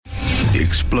the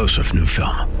explosive new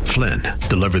film, Flynn,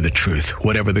 Deliver the Truth,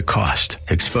 Whatever the Cost,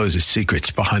 exposes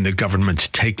secrets behind the government's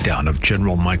takedown of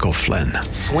General Michael Flynn.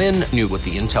 Flynn knew what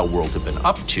the intel world had been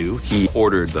up to. He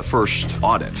ordered the first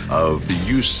audit of the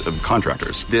use of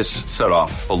contractors. This set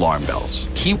off alarm bells.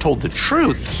 He told the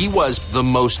truth. He was the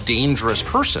most dangerous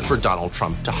person for Donald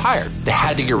Trump to hire. They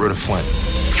had to get rid of Flynn.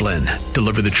 Flynn,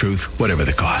 Deliver the Truth, Whatever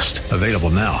the Cost. Available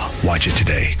now. Watch it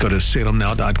today. Go to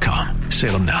salemnow.com.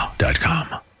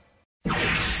 salemnow.com.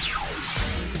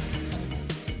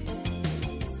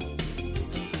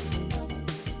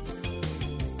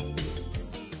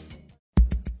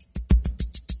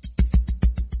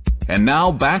 And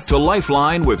now back to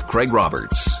Lifeline with Craig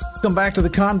Roberts. Welcome back to the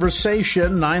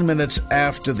conversation, 9 minutes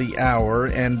after the hour,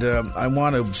 and I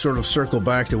want to sort of circle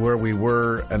back to where we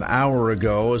were an hour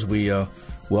ago as we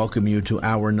welcome you to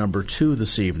hour number 2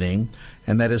 this evening,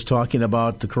 and that is talking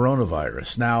about the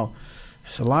coronavirus. Now,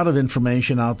 there's a lot of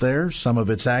information out there. Some of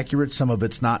it's accurate, some of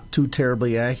it's not too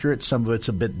terribly accurate, some of it's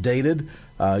a bit dated.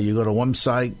 You go to one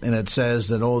site and it says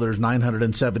that, there's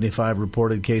 975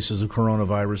 reported cases of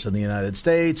coronavirus in the United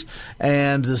States,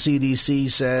 and the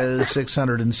CDC says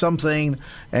 600 and something,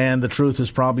 and the truth is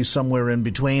probably somewhere in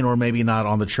between or maybe not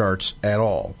on the charts at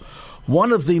all.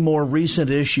 One of the more recent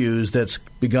issues that's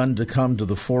begun to come to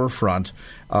the forefront,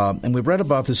 and we read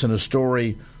about this in a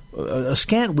story a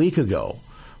scant week ago,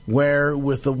 where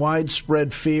with the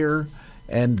widespread fear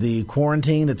and the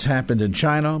quarantine that's happened in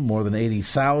China, more than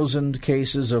 80,000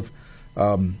 cases of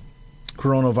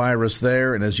coronavirus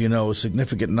there, and as you know, a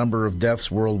significant number of deaths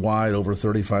worldwide, over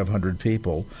 3,500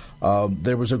 people.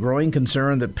 There was a growing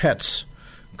concern that pets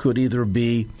could either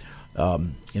be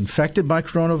infected by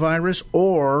coronavirus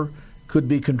or could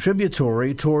be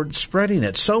contributory toward spreading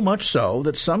it. So much so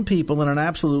that some people in an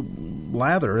absolute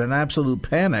lather, an absolute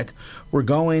panic, were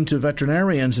going to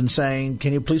veterinarians and saying,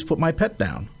 "Can you please put my pet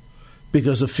down?"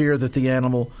 because of fear that the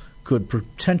animal could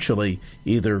potentially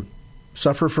either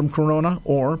suffer from corona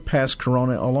or pass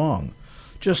corona along.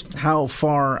 Just how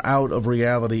far out of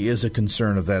reality is a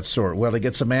concern of that sort? Well, to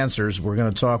get some answers, we're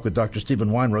going to talk with Dr. Stephen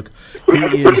Weinrauch, who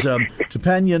is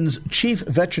Trupanion's Chief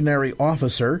Veterinary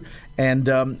Officer, and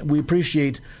we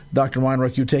appreciate, Dr.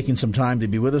 Weinrauch, you taking some time to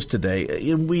be with us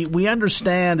today. We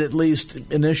understand, at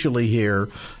least initially here,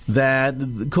 that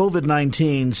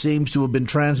COVID-19 seems to have been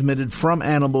transmitted from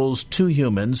animals to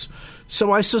humans.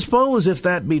 So I suppose if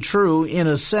that be true, in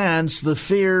a sense, the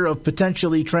fear of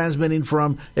potentially transmitting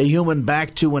from a human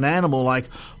back to an animal like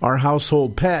our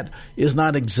household pet is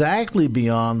not exactly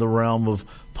beyond the realm of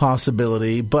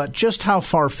possibility, but just how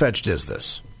far-fetched is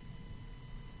this?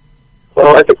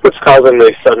 Well, I think what's causing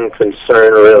the sudden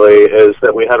concern really is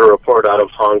that we had a report out of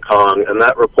Hong Kong, and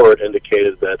that report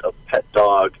indicated that a pet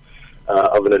dog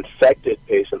of an infected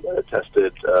patient that had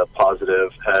tested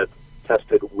positive had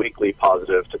tested weekly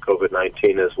positive to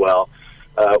COVID-19 as well,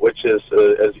 which is,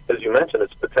 as you mentioned,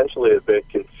 it's potentially a bit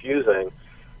confusing,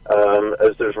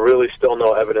 as there's really still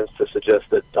no evidence to suggest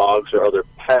that dogs or other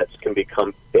pets can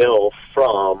become ill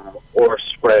from or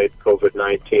spread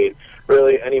COVID-19,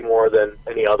 really any more than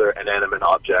any other inanimate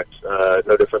object,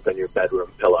 no different than your bedroom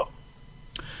pillow.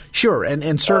 Sure,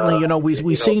 and certainly,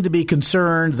 we seem to be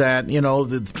concerned that,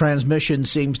 the transmission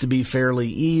seems to be fairly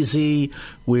easy.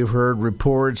 We've heard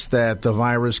reports that the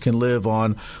virus can live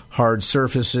on hard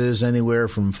surfaces anywhere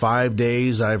from 5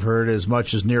 days. I've heard as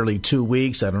much as nearly 2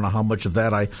 weeks. I don't know how much of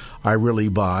that I really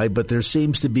buy, but there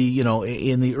seems to be,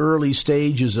 in the early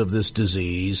stages of this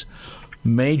disease,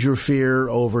 major fear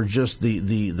over just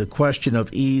the question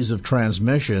of ease of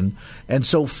transmission. And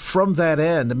so from that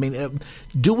end,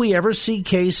 do we ever see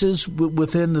cases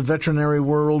within the veterinary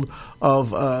world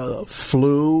of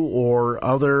flu or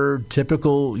other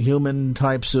typical human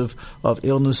types of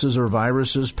illnesses or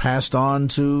viruses passed on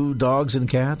to dogs and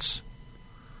cats?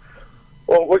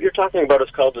 Well, what you're talking about is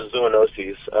called a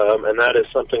zoonoses, and that is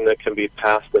something that can be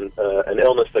passed, an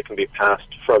illness that can be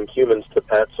passed from humans to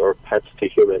pets or pets to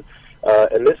human.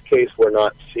 In this case, we're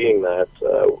not seeing that.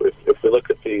 If we look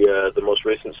at the most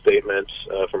recent statement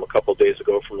from a couple days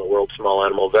ago from the World Small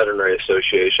Animal Veterinary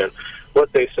Association,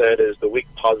 what they said is the weak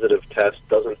positive test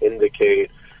doesn't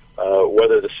indicate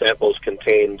whether the samples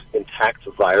contained intact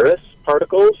virus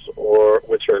particles or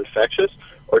which are infectious,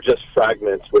 or just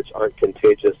fragments which aren't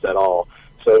contagious at all.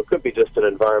 So it could be just an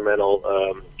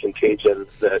environmental contagion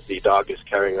that the dog is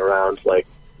carrying around, like,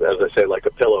 as I say, like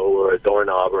a pillow or a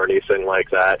doorknob or anything like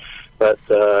that. But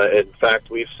in fact,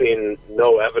 we've seen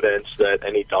no evidence that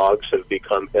any dogs have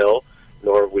become ill,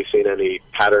 nor have we seen any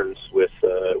patterns with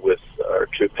our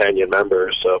Trupanion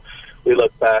members. So we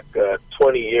look back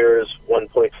 20 years,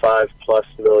 1.5 plus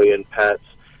million pets,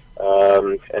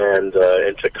 and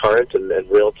into current and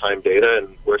real-time data,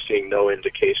 and we're seeing no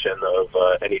indication of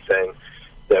anything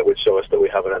that would show us that we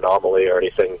have an anomaly or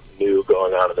anything new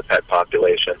going on in the pet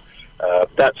population.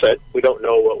 That said, we don't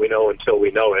know what we know until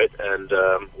we know it, and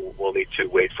we'll need to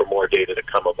wait for more data to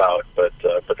come about, but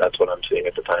that's what I'm seeing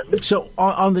at the time. So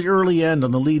on the early end,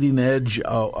 on the leading edge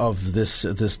of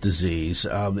this disease,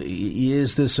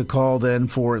 is this a call then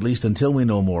for, at least until we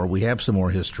know more, we have some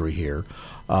more history here,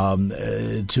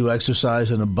 to exercise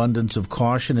an abundance of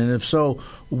caution? And if so,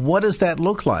 what does that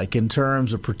look like in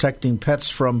terms of protecting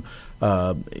pets from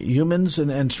humans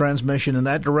and transmission in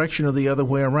that direction or the other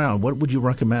way around? What would you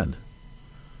recommend?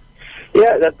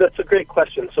 Yeah, that's a great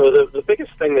question. So the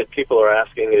biggest thing that people are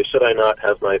asking is, should I not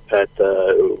have my pet,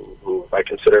 who I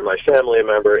consider my family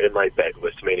member, in my bed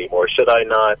with me anymore? Should I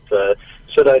not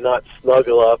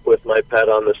snuggle up with my pet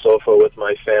on the sofa with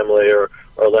my family, or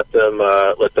let them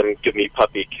give me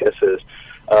puppy kisses?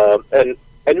 And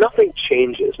nothing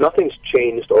changes. Nothing's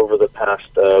changed over the past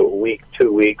week,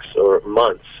 2 weeks, or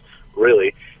months,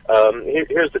 really.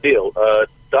 Here's the deal.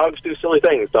 Dogs do silly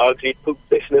things. Dogs eat poop.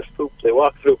 They sniff poop. They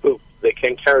walk through poop. They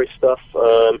can carry stuff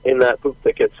in that poop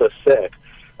that gets us sick.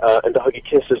 And doggy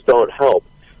kisses don't help.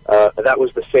 That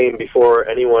was the same before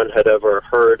anyone had ever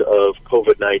heard of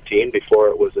COVID-19, before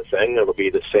it was a thing. It'll be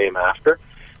the same after.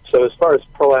 So as far as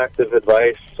proactive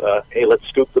advice, hey, let's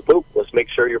scoop the poop. Let's make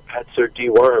sure your pets are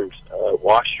dewormed.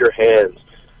 Wash your hands.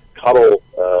 Cuddle,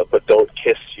 but don't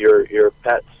kiss your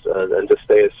pets, and to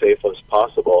stay as safe as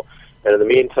possible. And in the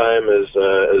meantime, as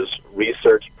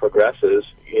research progresses,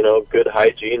 good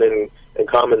hygiene and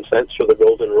common sense are the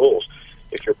golden rules.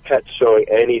 If your pet's showing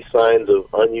any signs of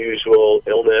unusual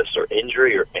illness or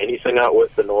injury or anything out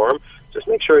with the norm, just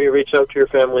make sure you reach out to your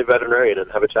family veterinarian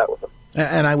and have a chat with them.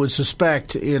 And I would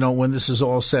suspect, when this is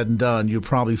all said and done, you'll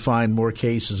probably find more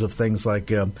cases of things like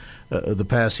the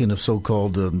passing of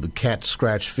so-called cat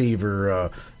scratch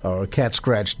fever or cat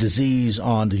scratch disease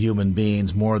onto human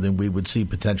beings, more than we would see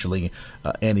potentially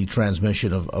any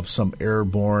transmission of some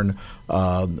airborne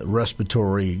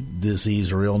respiratory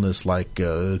disease or illness like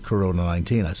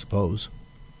Corona-19, I suppose.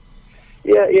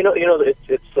 Yeah,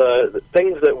 it's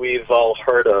things that we've all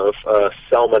heard of,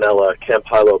 Salmonella,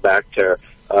 Campylobacter.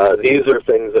 These are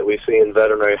things that we see in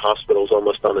veterinary hospitals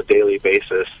almost on a daily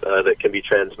basis that can be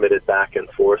transmitted back and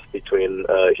forth between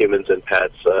humans and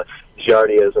pets.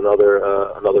 Giardia is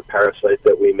another parasite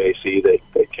that we may see that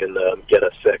can get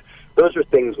us sick. Those are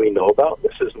things we know about.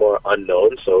 This is more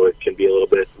unknown, so it can be a little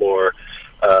bit more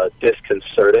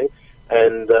disconcerting.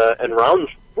 And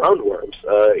roundworms.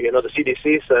 The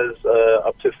CDC says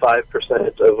up to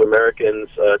 5% of Americans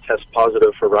test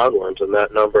positive for roundworms, and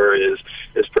that number is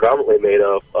predominantly made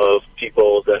up of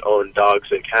people that own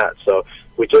dogs and cats. So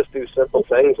we just do simple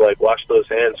things like wash those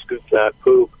hands, scoop that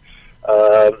poop,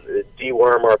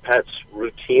 deworm our pets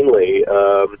routinely.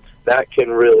 That can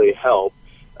really help.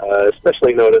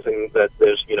 Especially noticing that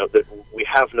there's, that we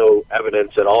have no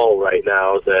evidence at all right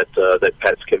now that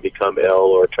pets can become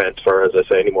ill or transfer, as I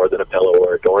say, any more than a pillow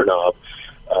or a doorknob.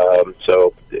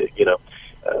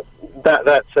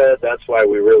 That said, that's why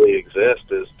we really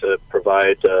exist, is to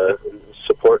provide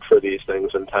support for these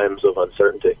things in times of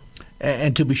uncertainty.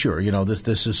 And to be sure,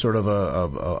 this is sort of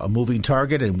a moving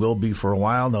target and will be for a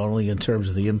while, not only in terms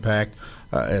of the impact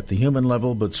at the human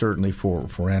level, but certainly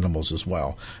for animals as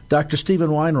well. Dr. Steven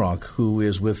Weinrock, who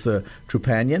is with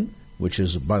Trupanion, which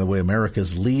is, by the way,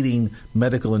 America's leading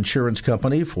medical insurance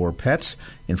company for pets.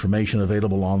 Information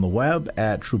available on the web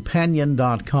at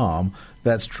Trupanion.com.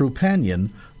 That's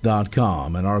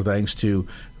Trupanion.com. And our thanks to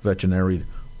veterinary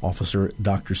Officer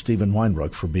Dr. Steven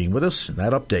Weinrock for being with us in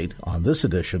that update on this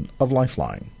edition of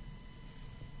Lifeline.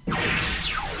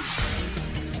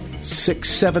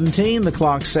 6:17, the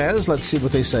clock says. Let's see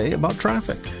what they say about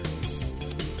traffic.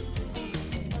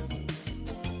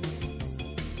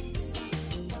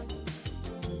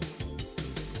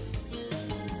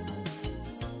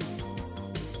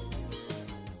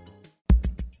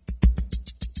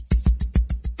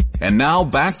 And now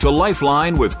back to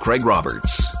Lifeline with Craig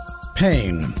Roberts.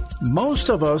 Pain. Most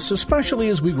of us, especially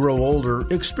as we grow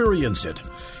older, experience it.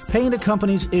 Pain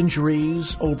accompanies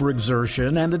injuries,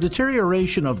 overexertion, and the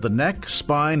deterioration of the neck,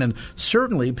 spine, and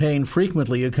certainly pain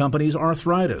frequently accompanies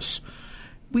arthritis.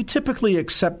 We typically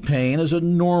accept pain as a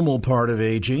normal part of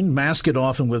aging, mask it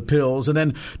often with pills, and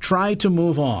then try to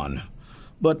move on.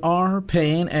 But are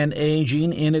pain and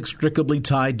aging inextricably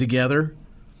tied together?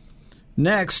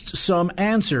 Next, some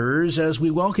answers as we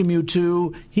welcome you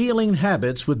to Healing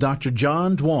Habits with Dr.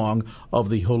 John Duong of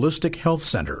the Holistic Health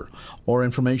Center. Or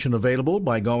information available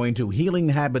by going to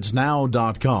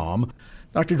healinghabitsnow.com.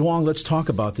 Dr. Duong, let's talk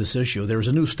about this issue. There's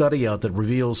a new study out that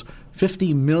reveals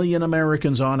 50 million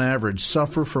Americans on average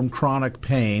suffer from chronic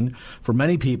pain. For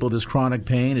many people, this chronic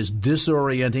pain is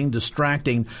disorienting,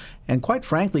 distracting, and quite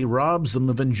frankly, robs them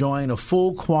of enjoying a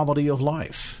full quality of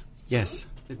life. Yes,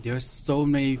 there's so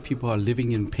many people are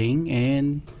living in pain,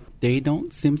 and they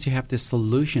don't seem to have the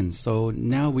solution. So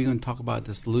now we're going to talk about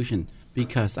the solution,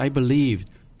 because I believe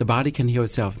the body can heal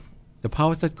itself. The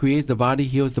powers that create the body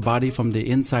heals the body from the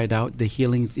inside out. The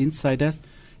healing is inside us.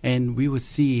 And we will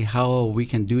see how we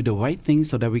can do the right thing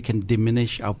so that we can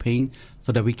diminish our pain,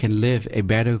 so that we can live a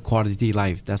better quality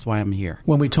life. That's why I'm here.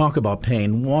 When we talk about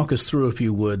pain, walk us through, if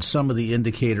you would, some of the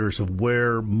indicators of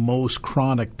where most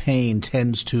chronic pain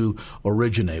tends to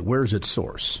originate. Where's its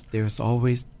source? There's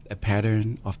always a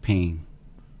pattern of pain.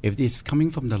 If it's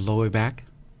coming from the lower back,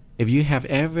 if you have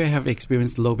ever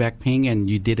experienced low back pain and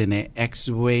you did an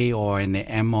X-ray or an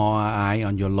MRI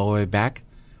on your lower back,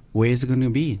 where is it going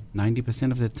to be?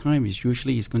 90% of the time, it's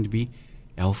going to be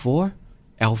L4,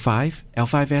 L5,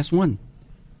 L5S1.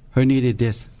 Herniated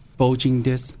disc, bulging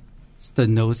disc,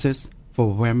 stenosis,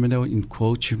 foraminal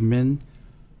encroachment,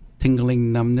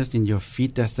 tingling numbness in your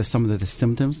feet. That's some of the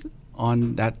symptoms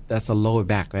on that. That's a lower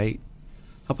back, right?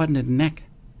 How about the neck?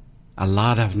 A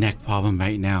lot of neck problem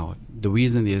right now. The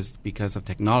reason is because of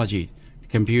technology,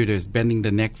 computers bending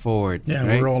the neck forward. Yeah,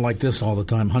 right? We're all like this all the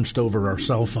time, hunched over our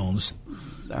cell phones.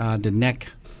 The neck,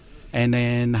 and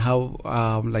then how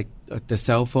the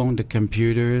cell phone, the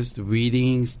computers, the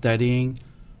reading, studying.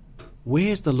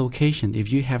 Where's the location?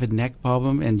 If you have a neck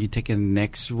problem and you take an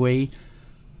X-ray,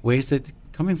 where's it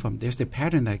coming from? There's the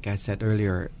pattern, like I said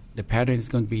earlier. The pattern is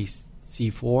going to be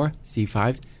C4,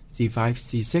 C5, C5,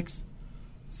 C6.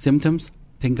 Symptoms,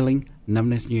 tingling,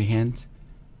 numbness in your hands,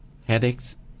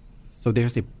 headaches. So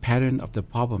there's a pattern of the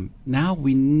problem. Now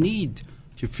we need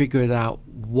to figure it out.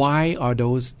 Why are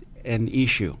those an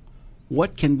issue?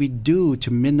 What can we do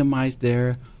to minimize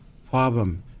their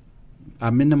problem?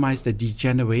 Minimize the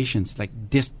degenerations, like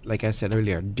disc, like I said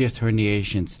earlier, disc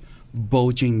herniations,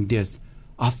 bulging disc,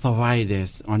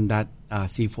 arthritis on that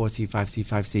C4, C5, C5,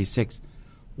 C6.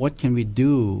 What can we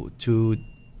do to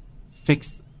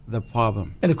fix the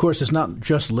problem? And of course, it's not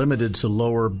just limited to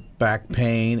lower back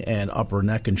pain and upper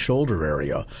neck and shoulder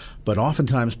area, but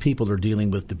oftentimes people are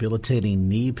dealing with debilitating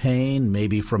knee pain,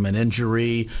 maybe from an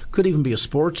injury, could even be a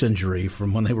sports injury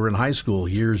from when they were in high school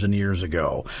years and years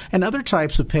ago. And other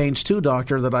types of pains too,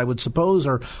 doctor, that I would suppose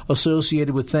are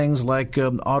associated with things like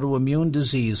autoimmune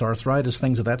disease, arthritis,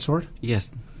 things of that sort? Yes.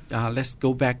 Let's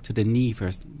go back to the knee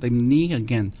first. The knee,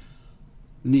 again,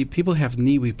 people have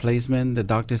knee replacement. The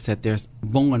doctor said there's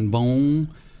bone on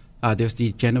bone. There's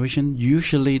degeneration.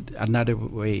 Usually another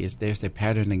way is there's a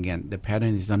pattern again. The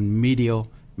pattern is on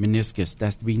medial meniscus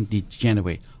that's being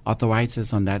degenerate.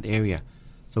 Arthritis on that area.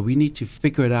 So we need to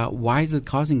figure it out. Why is it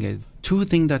causing it? Two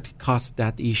things that cause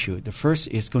that issue. The first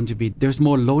is going to be there's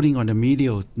more loading on the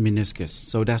medial meniscus.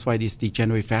 So that's why this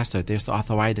degenerate faster. There's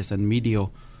arthritis and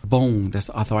medial bone.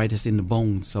 There's arthritis in the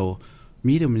bone. So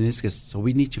medial meniscus, so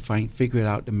we need to figure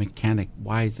out the mechanic.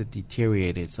 Why is it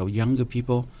deteriorated? So younger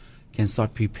people can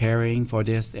start preparing for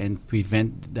this and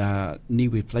prevent the knee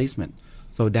replacement.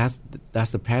 So that's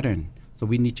the pattern. So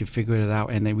we need to figure it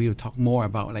out, and then we will talk more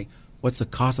about what's the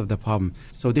cause of the problem.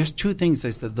 So there's two things.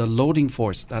 It's the loading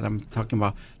force that I'm talking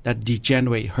about that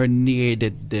degenerate,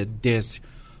 herniated the disc,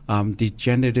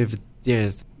 degenerative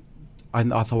disc,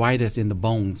 and arthritis in the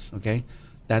bones. Okay,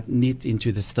 that leads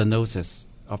into the stenosis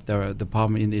of the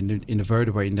problem in the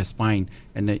vertebrae, in the spine,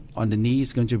 and on the knee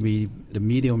is going to be the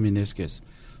medial meniscus.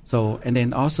 So, and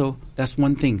then also, that's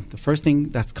one thing. The first thing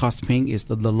that causes pain is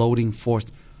the loading force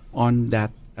on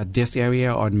that disc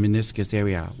area or meniscus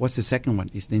area. What's the second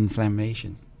one? It's the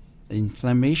inflammation. The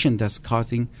inflammation that's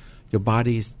causing your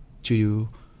body to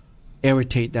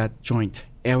irritate that joint,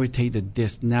 irritate the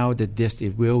disc. Now the disc,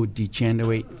 it will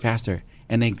degenerate faster.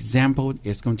 An example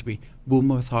is going to be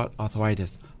rheumatoid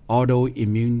arthritis,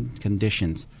 autoimmune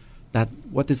conditions.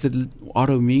 What does the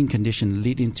autoimmune condition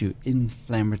lead into?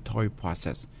 Inflammatory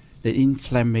process. The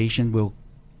inflammation will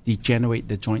degenerate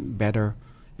the joint better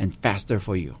and faster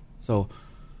for you. So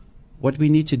what we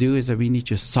need to do is that we need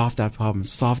to solve that problem,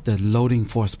 solve the loading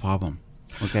force problem.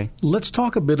 Okay. Let's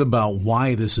talk a bit about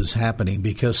why this is happening,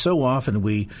 because so often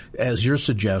we, as you're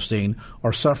suggesting,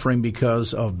 are suffering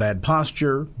because of bad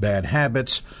posture, bad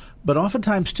habits. But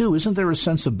oftentimes, too, isn't there a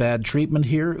sense of bad treatment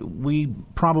here? We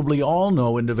probably all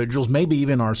know individuals, maybe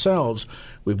even ourselves.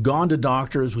 We've gone to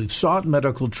doctors, we've sought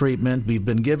medical treatment, we've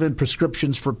been given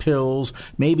prescriptions for pills,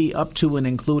 maybe up to and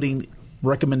including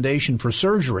recommendation for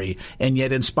surgery. And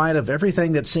yet, in spite of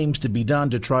everything that seems to be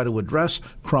done to try to address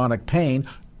chronic pain,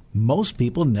 most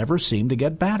people never seem to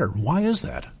get better. Why is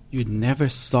that? You never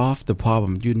solve the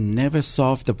problem. You never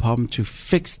solve the problem to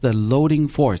fix the loading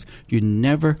force. You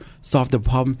never solve the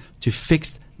problem to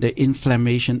fix the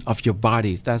inflammation of your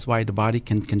body. That's why the body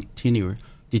can continue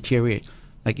deteriorate.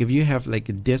 Like if you have like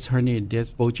a disc, herniated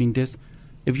disc, bulging disc,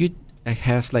 if you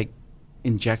have like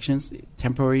injections,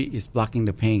 temporary is blocking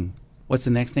the pain. What's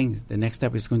the next thing? The next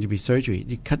step is going to be surgery.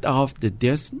 You cut off the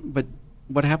disc, but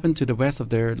what happened to the rest of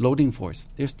their loading force?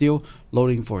 There's still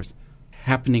loading force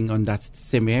happening on that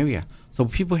same area. So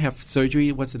people have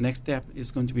surgery. What's the next step?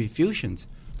 It's going to be fusions.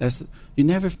 You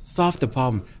never solve the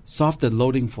problem. Solve the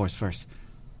loading force first.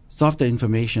 Solve the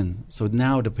inflammation. So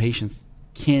now the patients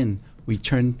can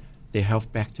return their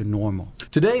health back to normal.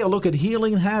 Today, a look at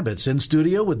healing habits in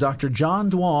studio with Dr.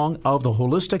 John Duong of the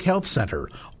Holistic Health Center.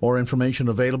 More information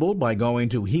available by going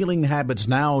to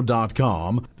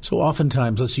healinghabitsnow.com. So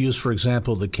oftentimes, let's use, for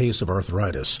example, the case of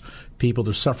arthritis. People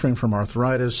that are suffering from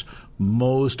arthritis,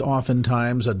 most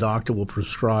oftentimes a doctor will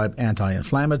prescribe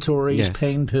anti-inflammatories, yes.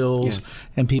 pain pills, yes.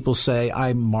 and people say,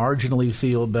 I marginally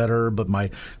feel better, but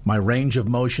my range of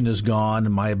motion is gone,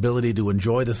 and my ability to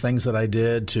enjoy the things that I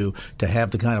did, to have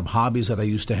the kind of hobbies that I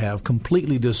used to have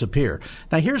completely disappear.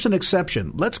 Now, here's an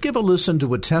exception. Let's give a listen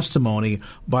to a testimony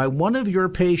by one of your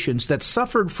patients that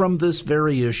suffered from this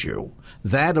very issue,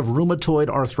 that of rheumatoid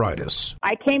arthritis.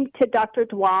 I came to Dr.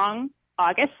 Duong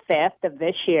August 5th of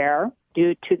this year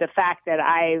due to the fact that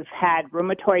I've had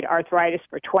rheumatoid arthritis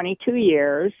for 22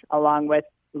 years, along with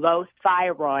low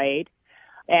thyroid,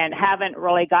 and haven't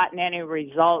really gotten any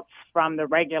results from the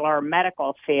regular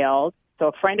medical field. So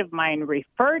a friend of mine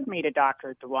referred me to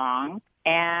Dr. Duong,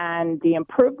 and the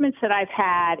improvements that I've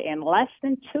had in less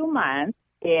than 2 months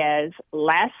is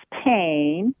less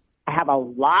pain. I have a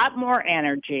lot more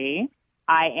energy.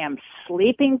 I am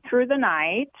sleeping through the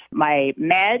night. My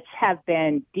meds have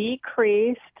been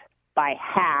decreased by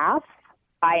half.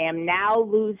 I am now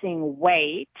losing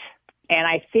weight, and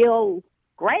I feel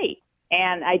great.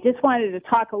 And I just wanted to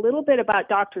talk a little bit about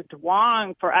Dr.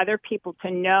 Duong for other people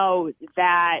to know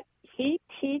that he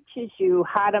teaches you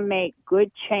how to make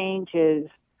good changes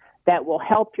that will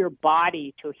help your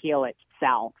body to heal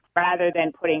itself rather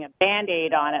than putting a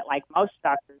Band-Aid on it like most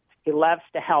doctors. He loves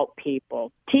to help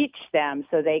people, teach them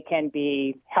so they can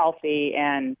be healthy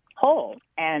and whole.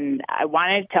 And I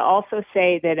wanted to also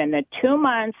say that in the 2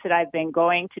 months that I've been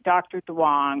going to Dr.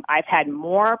 Duong, I've had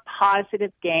more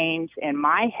positive gains in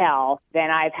my health than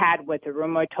I've had with a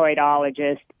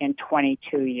rheumatoidologist in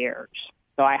 22 years.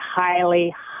 So I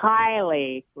highly,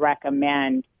 highly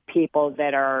recommend people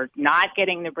that are not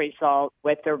getting the result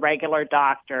with their regular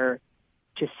doctor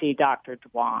to see Dr.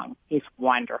 Duong. He's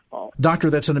wonderful. Doctor,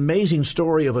 that's an amazing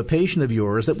story of a patient of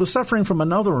yours that was suffering from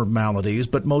another maladies,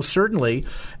 but most certainly,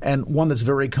 and one that's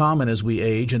very common as we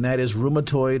age, and that is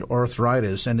rheumatoid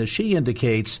arthritis. And as she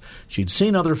indicates, she'd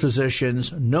seen other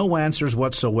physicians, no answers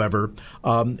whatsoever.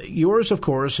 Yours, of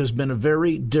course, has been a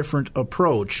very different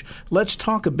approach. Let's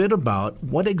talk a bit about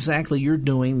what exactly you're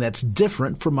doing that's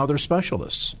different from other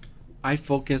specialists. I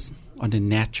focus on the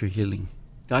natural healing.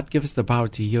 God gives us the power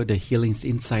to heal. The healing's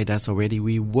inside us already.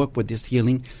 We work with this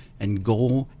healing and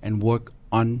go and work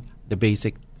on the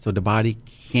basic so the body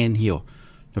can heal.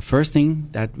 The first thing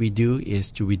that we do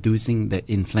is to reducing the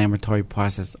inflammatory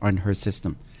process on her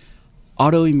system.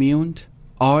 Autoimmune,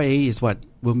 RA is what?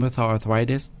 Rheumatoid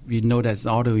arthritis. We know that's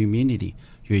autoimmunity.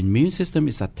 Your immune system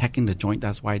is attacking the joint.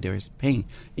 That's why there is pain.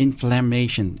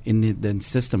 Inflammation in the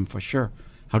system for sure.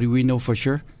 How do we know for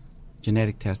sure?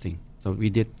 Genetic testing. So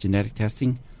we did genetic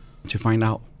testing to find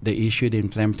out the issue, the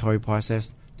inflammatory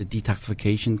process. The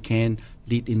detoxification can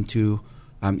lead into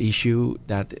issue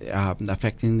that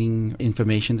affecting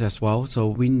inflammation as well. So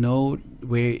we know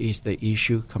where is the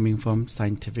issue coming from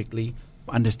scientifically.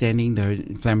 Understanding the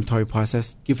inflammatory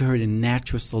process, give her the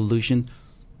natural solution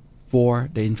for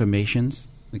the inflammations.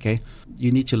 Okay,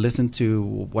 you need to listen to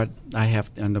what I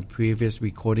have on the previous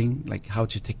recording, like how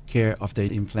to take care of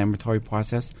the inflammatory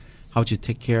process, how to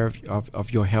take care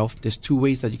of your health. There's two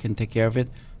ways that you can take care of it.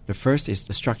 The first is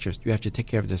the structures. You have to take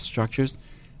care of the structures,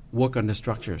 work on the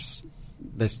structures,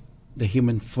 the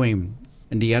human frame.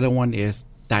 And the other one is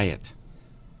diet.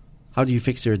 How do you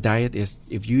fix your diet is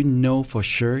if you know for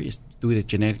sure, is do the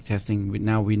genetic testing.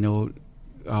 Now we know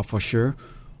for sure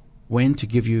when to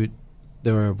give you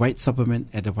the right supplement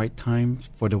at the right time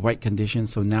for the right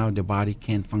conditions, so now the body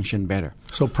can function better.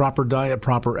 So proper diet,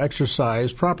 proper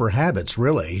exercise, proper habits,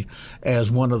 really,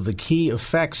 as one of the key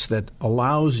effects that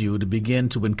allows you to begin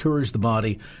to encourage the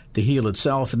body to heal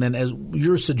itself. And then, as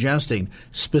you're suggesting,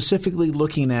 specifically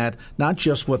looking at not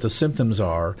just what the symptoms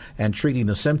are and treating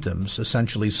the symptoms,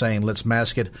 essentially saying let's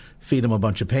mask it, feed them a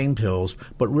bunch of pain pills,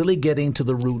 but really getting to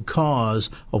the root cause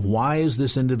of why is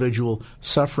this individual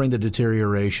suffering the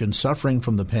deterioration, suffering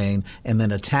from the pain, and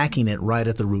then attacking it right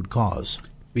at the root cause.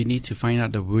 We need to find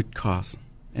out the root cause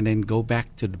and then go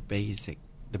back to the basic.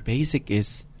 The basic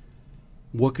is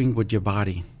working with your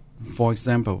body. For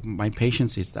example, my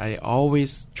patients is I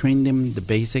always train them. The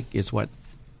basic is what?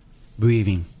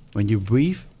 Breathing. When you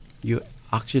breathe, you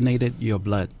oxygenated your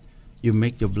blood. You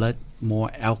make your blood more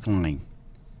alkaline.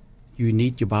 You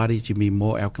need your body to be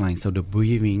more alkaline. So the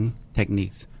breathing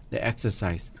techniques, the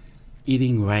exercise,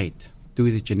 eating right.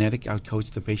 Through the genetic, I'll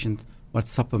coach the patient what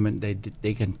supplement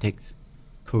they can take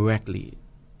correctly,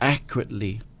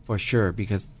 accurately, for sure,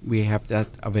 because we have that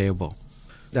available.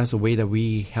 That's the way that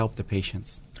we help the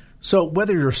patients. So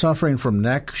whether you're suffering from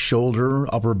neck,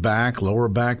 shoulder, upper back, lower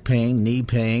back pain, knee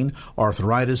pain,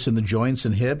 arthritis in the joints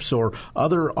and hips, or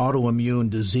other autoimmune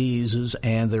diseases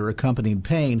and their accompanying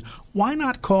pain, why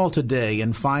not call today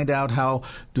and find out how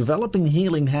developing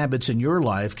healing habits in your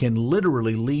life can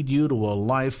literally lead you to a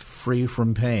life free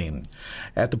from pain?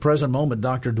 At the present moment,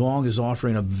 Dr. Duong is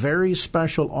offering a very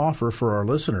special offer for our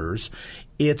listeners.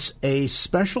 It's a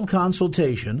special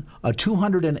consultation, a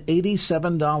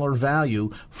 $287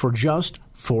 value for just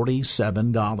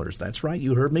 $47. That's right,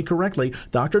 you heard me correctly.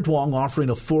 Dr. Duong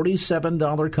offering a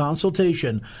 $47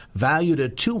 consultation valued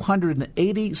at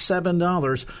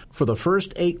 $287 for the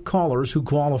first 8 callers who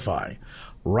qualify.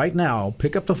 Right now,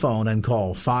 pick up the phone and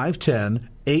call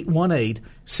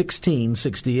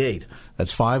 510-818-1668.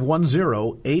 That's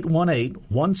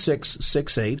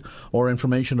 510-818-1668, or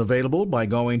information available by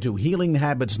going to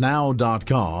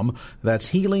healinghabitsnow.com. That's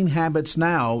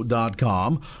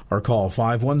healinghabitsnow.com, or call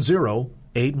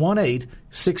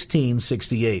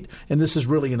 510-818-1668. And this is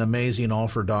really an amazing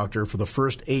offer, Doctor, for the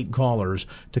first 8 callers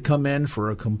to come in for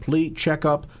a complete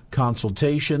checkup,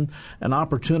 consultation, an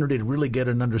opportunity to really get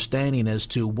an understanding as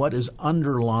to what is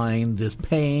underlying this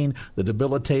pain, the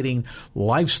debilitating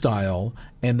lifestyle,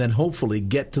 and then hopefully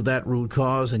get to that root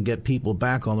cause and get people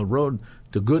back on the road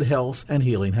to good health and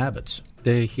healing habits.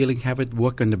 The healing habit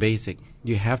work on the basic.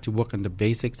 You have to work on the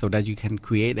basic so that you can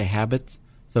create a habit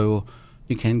so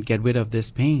you can get rid of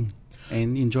this pain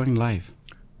and enjoying life.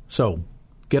 So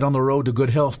get on the road to good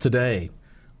health today.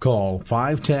 Call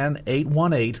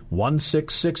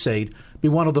 510-818-1668. Be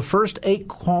one of the first 8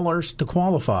 callers to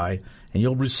qualify, and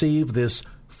you'll receive this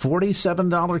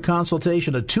 $47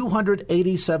 consultation, a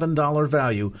 $287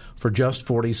 value for just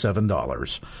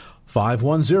 $47.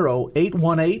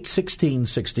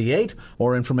 510-818-1668,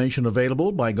 or information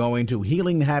available by going to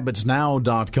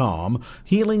healinghabitsnow.com,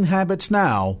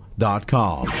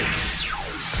 healinghabitsnow.com.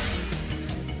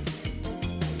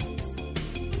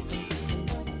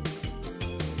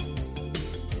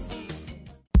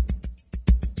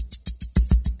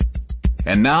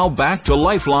 And now back to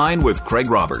Lifeline with Craig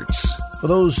Roberts. For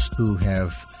those who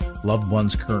have loved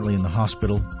ones currently in the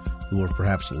hospital, who have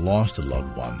perhaps lost a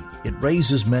loved one, it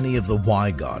raises many of the why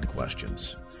God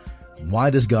questions. Why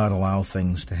does God allow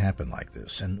things to happen like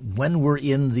this? And when we're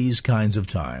in these kinds of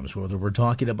times, whether we're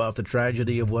talking about the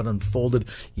tragedy of what unfolded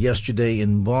yesterday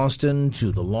in Boston,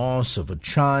 to the loss of a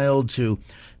child, to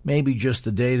maybe just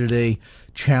the day-to-day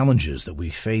challenges that we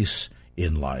face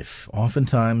in life,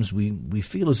 oftentimes we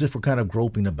feel as if we're kind of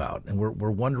groping about, and we're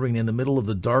wondering in the middle of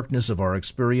the darkness of our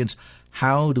experience,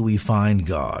 how do we find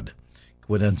God?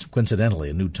 Coincidentally,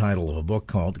 a new title of a book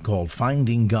called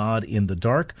Finding God in the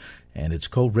Dark, and it's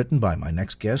co-written by my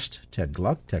next guest, Ted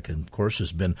Gluck. Ted, of course,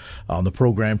 has been on the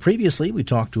program previously. We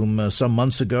talked to him some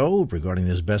months ago regarding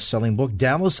his best-selling book,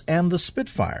 Dallas and the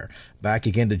Spitfire. Back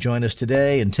again to join us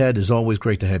today, and Ted, it's always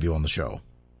great to have you on the show.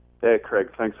 Hey, Craig,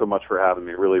 thanks so much for having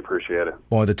me. Really appreciate it.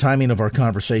 Boy, the timing of our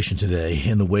conversation today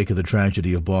in the wake of the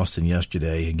tragedy of Boston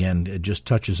yesterday, again, it just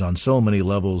touches on so many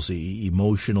levels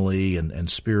emotionally and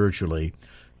spiritually.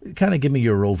 Kind of give me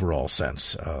your overall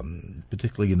sense,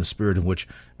 particularly in the spirit in which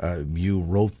you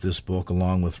wrote this book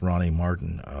along with Ronnie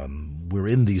Martin. We're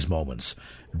in these moments,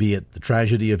 be it the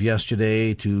tragedy of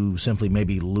yesterday to simply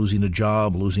maybe losing a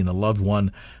job, losing a loved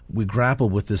one. We grapple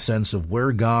with this sense of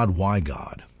where God, why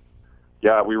God?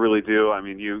 Yeah, we really do. I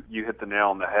mean, you hit the nail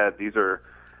on the head. These are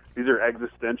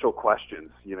existential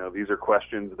questions. You know, these are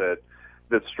questions that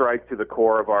strike to the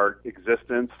core of our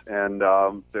existence, and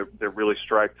they really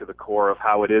strike to the core of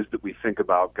how it is that we think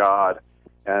about God.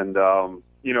 And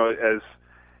you know,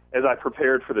 as I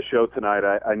prepared for the show tonight,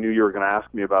 I knew you were going to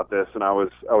ask me about this, and I was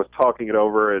talking it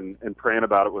over and praying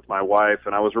about it with my wife,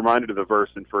 and I was reminded of the verse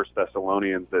in 1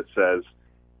 Thessalonians that says,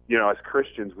 as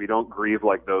Christians, we don't grieve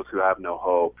like those who have no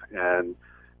hope. And,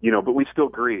 but we still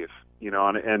grieve,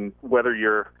 and whether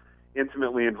you're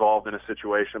intimately involved in a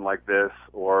situation like this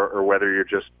or whether you're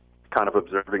just kind of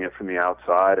observing it from the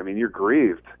outside, I mean, you're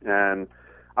grieved. And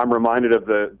I'm reminded of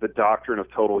the doctrine of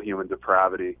total human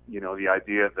depravity, the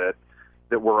idea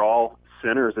that we're all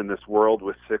sinners in this world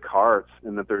with sick hearts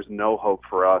and that there's no hope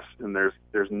for us and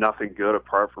there's nothing good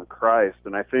apart from Christ.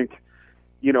 And I think,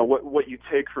 what you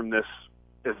take from this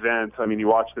event, I mean, you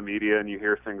watch the media and you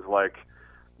hear things like,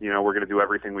 we're going to do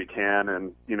everything we can,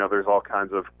 and, there's all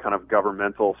kinds of kind of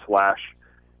governmental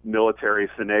 / military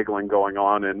finagling going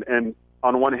on. And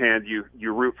on one hand,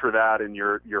 you root for that and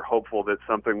you're hopeful that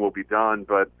something will be done.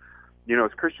 But,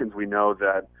 as Christians, we know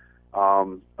that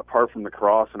apart from the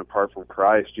cross and apart from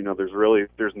Christ,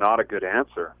 there's not a good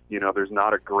answer. There's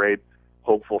not a great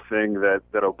hopeful thing that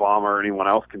Obama or anyone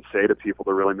else can say to people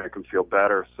to really make them feel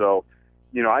better. So,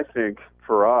 I think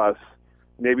for us,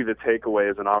 maybe the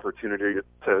takeaway is an opportunity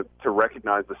to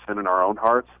recognize the sin in our own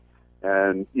hearts.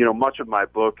 And, much of my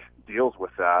book deals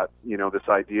with that, this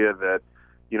idea that,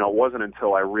 it wasn't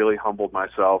until I really humbled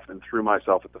myself and threw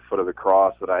myself at the foot of the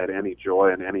cross that I had any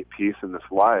joy and any peace in this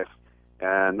life.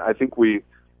 And I think we're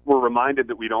reminded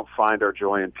that we don't find our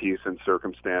joy and peace in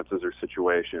circumstances or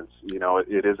situations.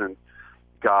 It isn't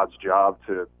God's job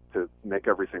to make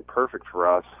everything perfect for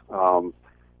us.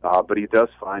 But he does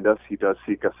find us, he does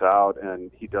seek us out,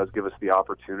 and he does give us the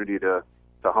opportunity to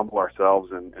humble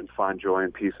ourselves and find joy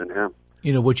and peace in him.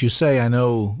 What you say, I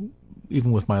know,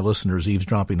 even with my listeners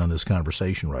eavesdropping on this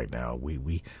conversation right now,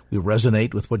 we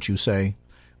resonate with what you say.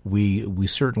 We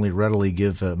certainly readily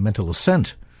give mental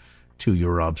assent to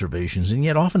your observations. And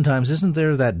yet oftentimes, isn't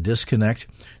there that disconnect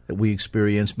that we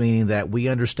experience, meaning that we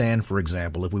understand, for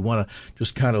example, if we want to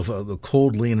just kind of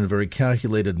coldly in a very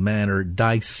calculated manner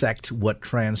dissect what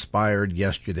transpired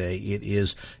yesterday, it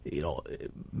is,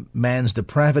 man's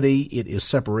depravity, it is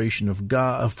separation of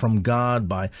God from God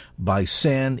by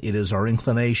sin, it is our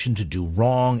inclination to do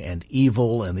wrong and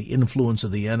evil and the influence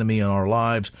of the enemy in our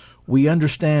lives. We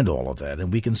understand all of that,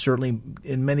 and we can certainly,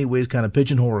 in many ways, kind of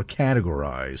pigeonhole or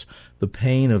categorize the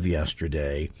pain of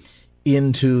yesterday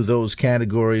into those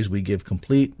categories. We give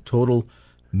complete, total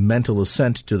mental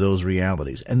assent to those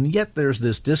realities. And yet there's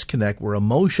this disconnect where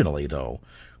emotionally, though,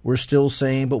 we're still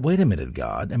saying, but wait a minute,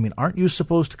 God, I mean, aren't you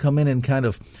supposed to come in and kind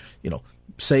of,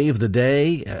 save the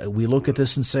day? We look at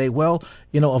this and say, well,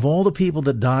 of all the people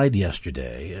that died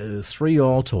yesterday, 3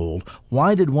 all told,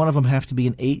 why did one of them have to be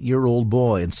an 8-year-old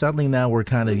boy? And suddenly now we're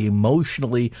kind of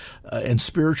emotionally and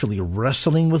spiritually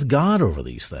wrestling with God over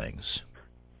these things.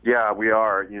 Yeah, we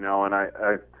are, and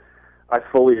I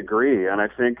fully agree. And I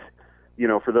think,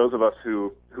 for those of us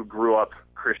who grew up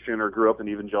Christian or grew up in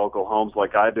evangelical homes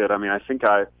like I did, I mean, I think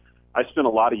I spent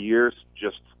a lot of years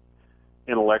just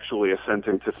intellectually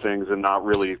assenting to things and not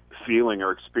really feeling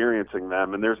or experiencing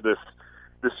them. And there's this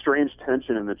strange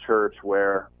tension in the church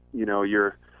where,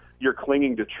 you're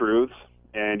clinging to truth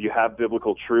and you have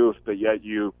biblical truth, but yet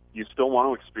you still want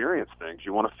to experience things.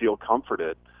 You want to feel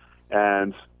comforted.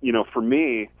 And, for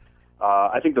me,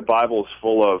 I think the Bible is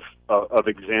full of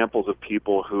examples of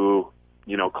people who,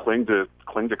 cling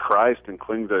to Christ and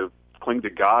cling to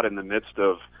God in the midst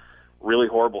of really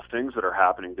horrible things that are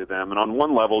happening to them. And on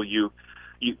one level, you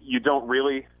don't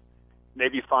really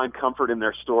maybe find comfort in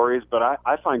their stories, but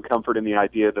I find comfort in the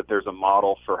idea that there's a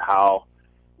model for how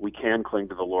we can cling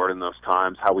to the Lord in those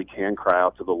times, how we can cry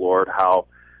out to the Lord, how,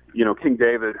 King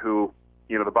David, who,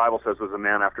 the Bible says was a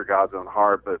man after God's own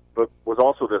heart, but was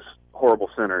also this horrible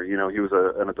sinner. He was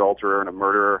an adulterer and a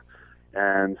murderer,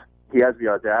 and he has the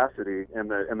audacity and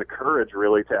the courage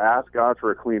really to ask God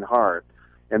for a clean heart.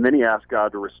 And then he asked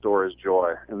God to restore his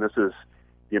joy. And this is,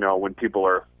 when people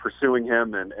are pursuing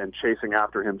him and chasing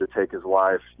after him to take his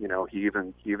life, he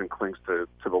even clings to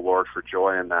the Lord for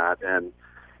joy in that. And,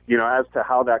 as to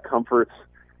how that comforts,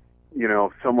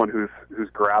 someone who's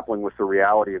grappling with the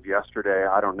reality of yesterday,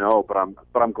 I don't know, but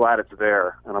I'm glad it's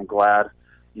there. And I'm glad,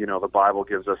 the Bible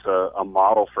gives us a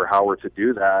model for how we're to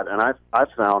do that. And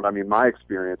I've found, my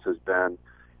experience has been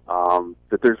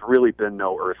that there's really been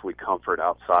no earthly comfort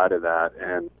outside of that.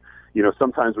 And,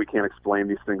 sometimes we can't explain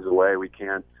these things away. We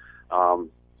can't,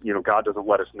 God doesn't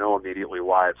let us know immediately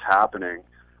why it's happening.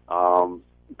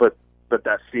 But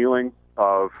that feeling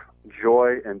of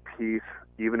joy and peace,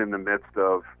 even in the midst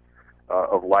of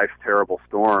life's terrible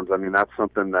storms, that's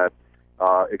something that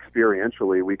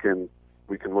experientially we can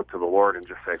we can look to the Lord and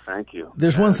just say thank you.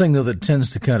 There's one thing, though, that tends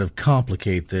to kind of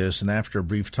complicate this, and after a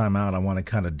brief time out, I want to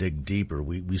kind of dig deeper.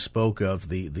 We spoke of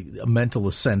the mental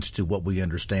assent to what we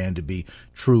understand to be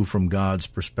true from God's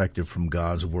perspective, from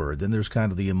God's Word. Then there's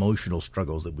kind of the emotional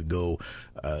struggles that we go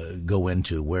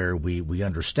into, where we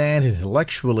understand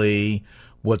intellectually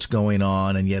what's going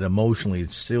on, and yet emotionally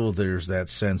still there's that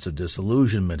sense of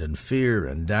disillusionment and fear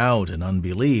and doubt and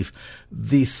unbelief.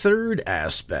 The third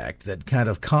aspect that kind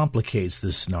of complicates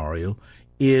this scenario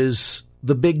is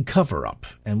the big cover-up,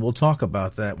 and we'll talk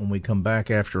about that when we come back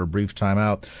after a brief time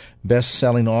out.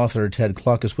 Best-selling author Ted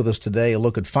Kluck is with us today, a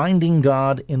look at finding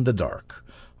God in the dark.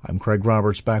 I'm Craig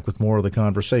Roberts, back with more of the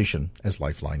conversation as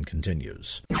Lifeline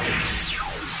continues.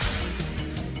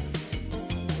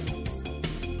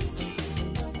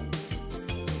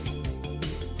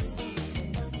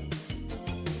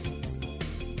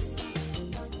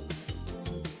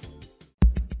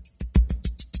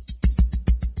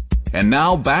 And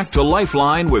now back to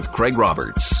Lifeline with Craig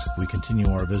Roberts. We continue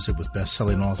our visit with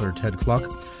best-selling author Ted Kluck.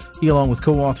 He, along with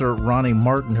co-author Ronnie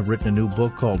Martin, have written a new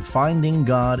book called Finding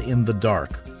God in the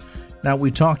Dark. Now, we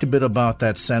talked a bit about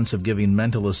that sense of giving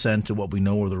mental assent to what we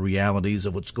know are the realities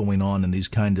of what's going on in these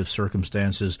kind of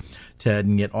circumstances, Ted,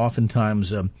 and yet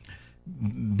oftentimes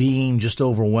being just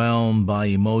overwhelmed by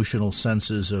emotional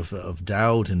senses of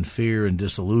doubt and fear and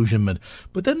disillusionment.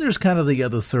 But then there's kind of the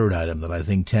other third item that I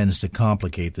think tends to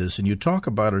complicate this, and you talk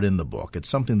about it in the book. It's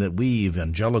something that we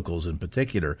evangelicals in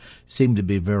particular seem to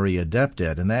be very adept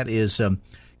at, and that is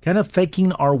kind of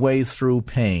faking our way through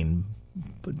pain.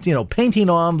 You know, painting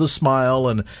on the smile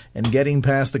and getting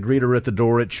past the greeter at the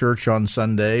door at church on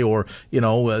Sunday, or,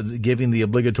 giving the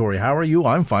obligatory, "How are you?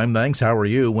 I'm fine, thanks. How are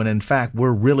you?" when in fact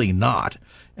we're really not.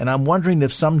 And I'm wondering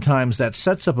if sometimes that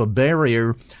sets up a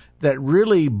barrier that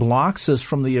really blocks us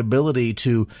from the ability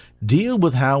to deal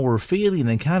with how we're feeling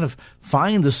and kind of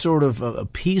find the sort of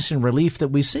peace and relief that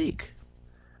we seek.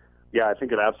 Yeah, I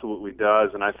think it absolutely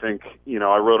does, and I think,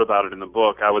 I wrote about it in the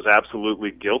book. I was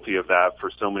absolutely guilty of that for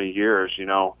so many years.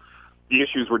 The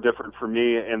issues were different for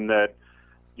me in that,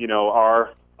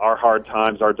 our hard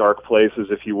times, our dark places,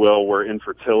 if you will, were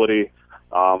infertility,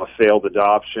 a failed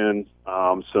adoption,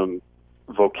 some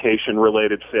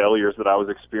vocation-related failures that I was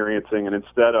experiencing, and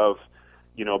instead of,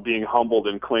 being humbled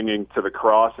and clinging to the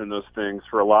cross and those things,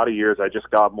 for a lot of years I just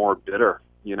got more bitter,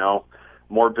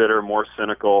 more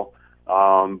cynical.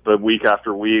 But week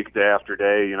after week, day after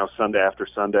day, Sunday after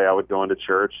Sunday, I would go into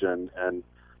church and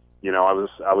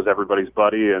I was everybody's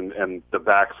buddy and the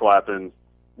backslapping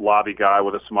lobby guy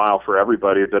with a smile for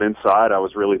everybody. But inside, I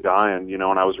was really dying,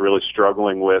 and I was really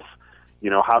struggling with,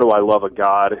 how do I love a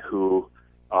God who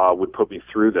would put me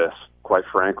through this? Quite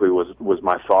frankly, was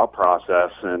my thought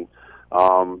process, and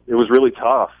it was really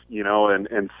tough,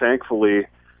 and thankfully,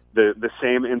 the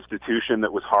same institution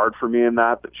that was hard for me in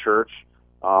that, the church.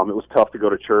 It was tough to go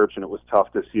to church, and it was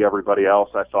tough to see everybody else,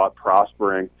 I thought,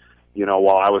 prospering,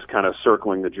 while I was kind of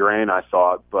circling the drain, I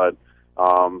thought. But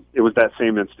it was that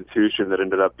same institution that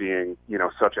ended up being,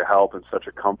 such a help and such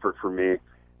a comfort for me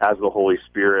as the Holy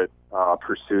Spirit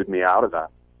pursued me out of that.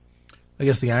 I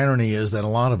guess the irony is that a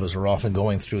lot of us are often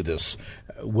going through this,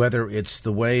 whether it's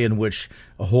the way in which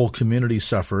a whole community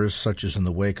suffers, such as in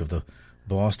the wake of the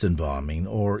Boston bombing,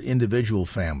 or individual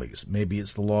families. Maybe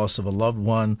it's the loss of a loved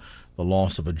one, the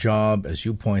loss of a job. As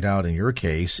you point out in your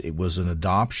case, it was an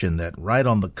adoption that right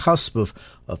on the cusp of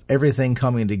everything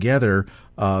coming together,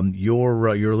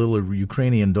 your little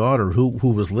Ukrainian daughter, who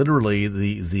was literally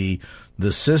the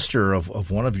sister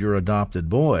of one of your adopted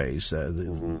boys.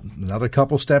 Another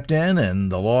couple stepped in,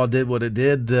 and the law did what it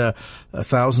did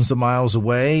thousands of miles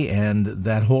away, and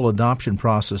that whole adoption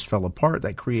process fell apart.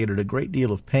 That created a great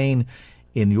deal of pain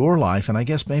in your life. And I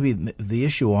guess maybe the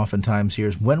issue oftentimes here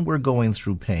is when we're going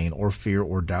through pain or fear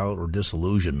or doubt or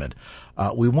disillusionment,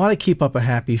 we want to keep up a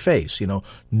happy face.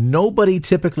 Nobody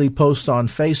typically posts on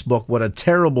Facebook what a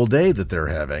terrible day that they're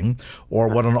having or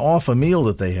what an awful meal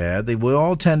that they had. We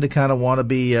all tend to kind of want to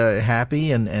be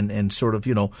happy and sort of,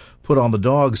 put on the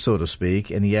dog, so to speak.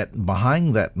 And yet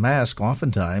behind that mask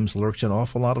oftentimes lurks an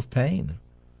awful lot of pain.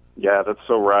 Yeah, that's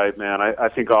so right, man. I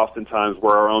think oftentimes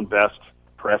we're our own best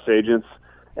press agents.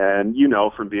 And,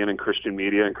 from being in Christian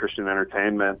media and Christian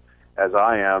entertainment, as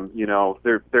I am,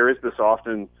 there is this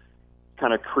often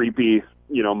kind of creepy,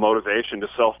 motivation to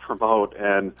self-promote.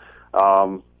 And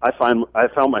I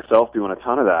found myself doing a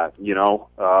ton of that,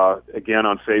 again,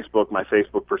 on Facebook. My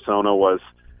Facebook persona was,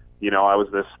 I was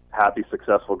this happy,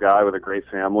 successful guy with a great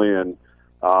family and,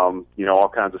 all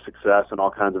kinds of success and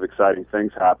all kinds of exciting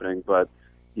things happening. But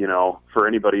for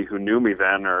anybody who knew me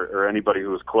then or anybody who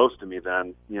was close to me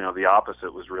then, the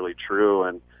opposite was really true.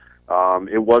 And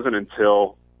It wasn't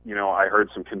until, I heard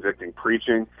some convicting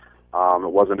preaching.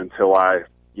 It wasn't until I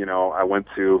went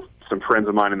to some friends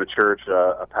of mine in the church,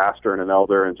 a pastor and an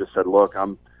elder, and just said, look,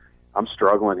 I'm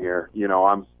struggling here.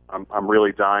 I'm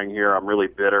really dying here. I'm really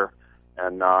bitter,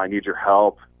 and I need your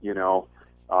help.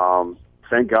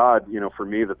 Thank God, for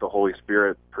me that the Holy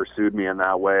Spirit pursued me in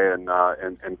that way and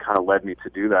kind of led me to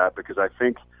do that, because I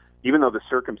think even though the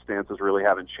circumstances really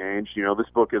haven't changed, this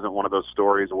book isn't one of those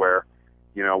stories where,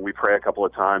 we pray a couple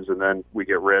of times and then we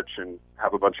get rich and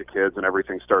have a bunch of kids and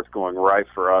everything starts going right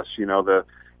for us.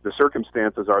 The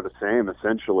circumstances are the same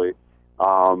essentially.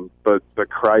 But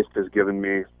Christ has given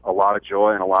me a lot of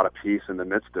joy and a lot of peace in the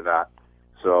midst of that.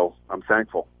 So I'm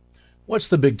thankful. What's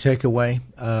the big takeaway?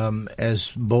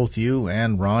 As both you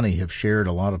and Ronnie have shared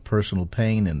a lot of personal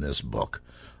pain in this book,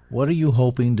 what are you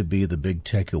hoping to be the big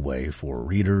takeaway for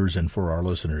readers and for our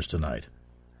listeners tonight?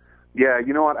 Yeah,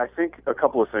 you know what? I think a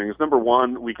couple of things. Number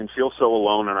one, we can feel so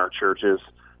alone in our churches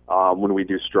when we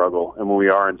do struggle and when we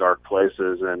are in dark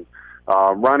places. And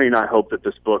Ronnie and I hope that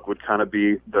this book would kind of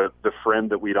be the friend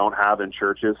that we don't have in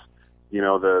churches,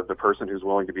 the person who's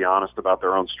willing to be honest about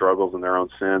their own struggles and their own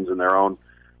sins and their own,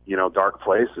 dark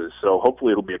places. So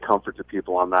hopefully it'll be a comfort to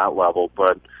people on that level.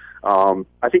 But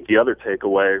I think the other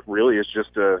takeaway really is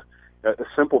just a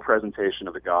simple presentation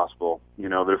of the gospel,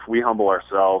 that if we humble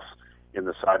ourselves in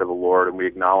the sight of the Lord and we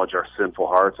acknowledge our sinful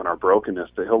hearts and our brokenness,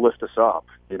 that He'll lift us up,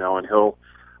 and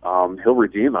He'll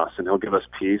redeem us, and He'll give us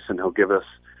peace, and He'll give us,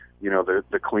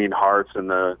 the clean hearts and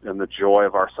the joy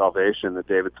of our salvation that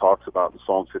David talks about in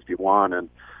Psalm 51. And,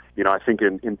 I think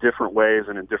in different ways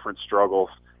and in different struggles,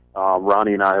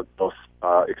 Ronnie and I have both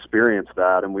experienced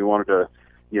that, and we wanted to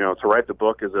write the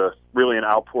book as really an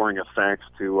outpouring of thanks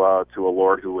to a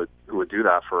Lord who would do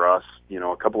that for us,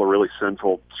 a couple of really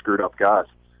sinful, screwed up guys.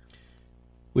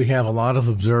 We have a lot of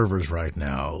observers right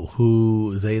now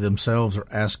who they themselves are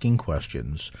asking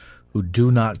questions, who do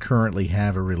not currently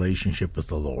have a relationship with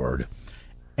the Lord.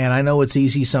 And I know it's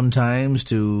easy sometimes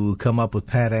to come up with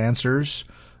pat answers,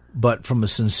 but from a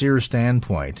sincere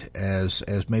standpoint, as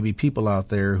maybe people out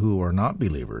there who are not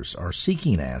believers are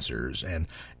seeking answers and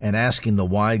asking the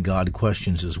why God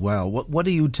questions as well, what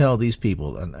do you tell these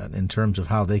people in terms of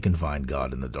how they can find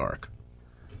God in the dark?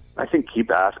 I think keep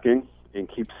asking and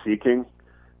keep seeking.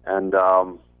 And,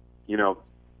 the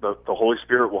Holy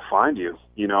Spirit will find you.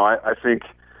 I think,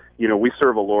 we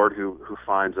serve a Lord who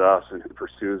finds us and who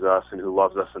pursues us and who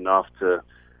loves us enough to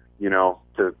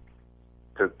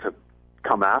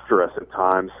come after us at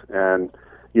times. And,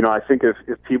 I think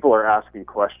if people are asking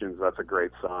questions, that's a great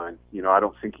sign. I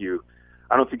don't think you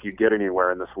get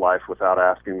anywhere in this life without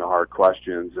asking the hard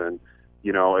questions. And,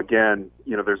 again,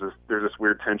 there's this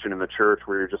weird tension in the church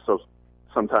where you're just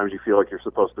sometimes you feel like you're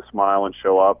supposed to smile and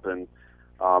show up and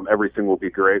everything will be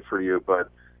great for you. But,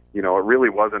 it really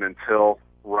wasn't until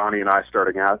Ronnie and I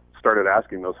started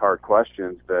asking those hard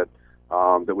questions that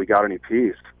we got any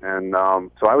peace. And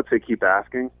so I would say keep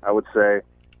asking. I would say,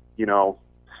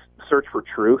 search for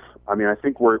truth. I mean, I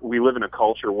think we live in a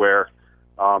culture where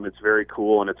it's very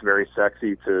cool and it's very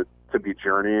sexy to be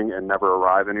journeying and never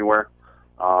arrive anywhere.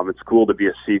 It's cool to be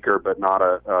a seeker but not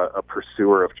a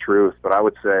pursuer of truth. But I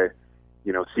would say,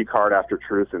 seek hard after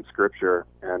truth in Scripture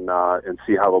and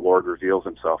see how the Lord reveals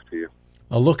Himself to you.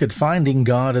 A look at finding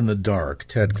God in the dark.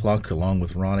 Ted Kluck, along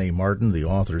with Ronnie Martin, the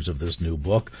authors of this new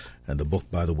book. And the book,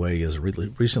 by the way, is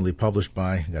recently published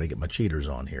by, got to get my cheaters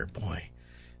on here. Boy,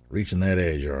 reaching that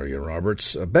age, are you,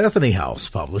 Roberts? Bethany House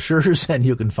Publishers, and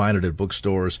you can find it at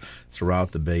bookstores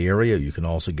throughout the Bay Area. You can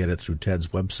also get it through Ted's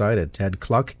website at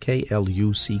tedkluck,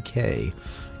 KLUCK.com.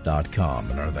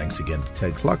 And our thanks again to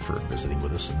Ted Kluck for visiting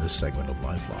with us in this segment of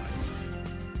Lifeline.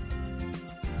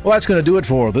 Well, that's going to do it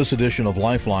for this edition of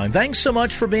Lifeline. Thanks so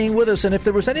much for being with us. And if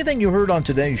there was anything you heard on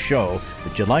today's show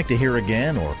that you'd like to hear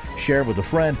again or share with a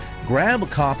friend, grab a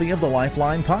copy of the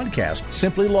Lifeline podcast.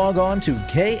 Simply log on to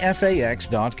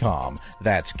KFAX.com.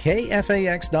 That's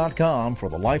KFAX.com for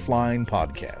the Lifeline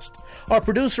podcast. Our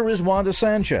producer is Wanda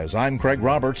Sanchez. I'm Craig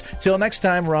Roberts. Till next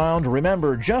time round,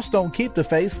 remember, just don't keep the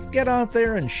faith. Get out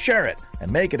there and share it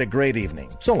and make it a great evening.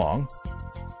 So long.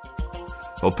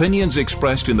 Opinions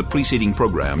expressed in the preceding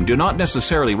program do not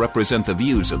necessarily represent the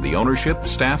views of the ownership,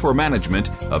 staff, or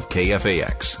management of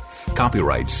KFAX.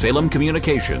 Copyright Salem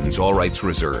Communications, all rights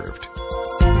reserved.